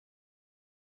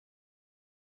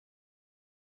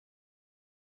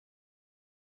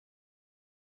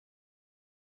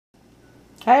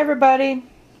Hi everybody,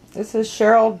 this is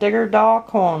Cheryl Digger Doll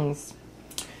Coins.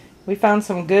 We found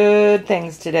some good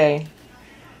things today.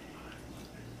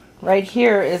 Right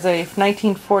here is a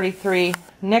 1943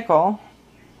 nickel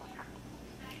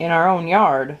in our own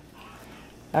yard.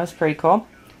 That was pretty cool.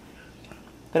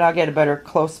 But I'll get a better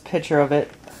close picture of it.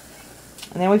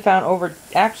 And then we found over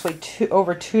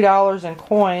 $2 in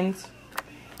coins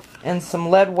and some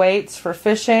lead weights for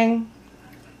fishing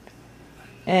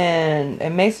and a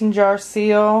mason jar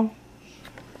seal.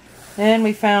 And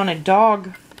we found a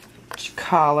dog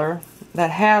collar that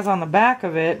has on the back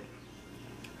of it,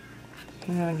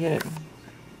 I'm gonna get it.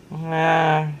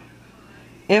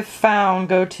 If found,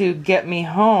 go to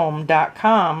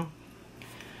getmehome.com.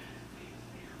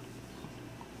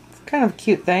 It's kind of a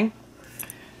cute thing.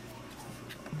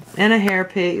 And a hair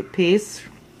piece.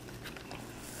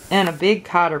 And a big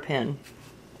cotter pin.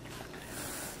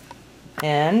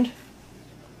 And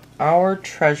our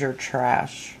treasure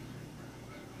trash.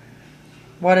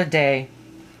 What a day.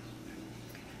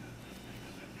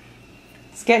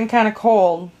 It's getting kind of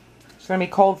cold. It's going to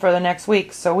be cold for the next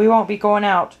week, so we won't be going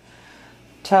out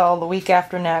till the week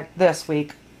after this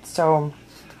week. So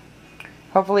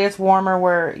hopefully it's warmer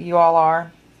where you all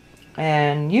are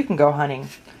and you can go hunting.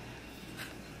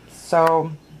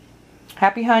 So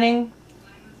happy hunting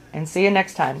and see you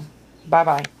next time. Bye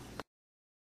bye.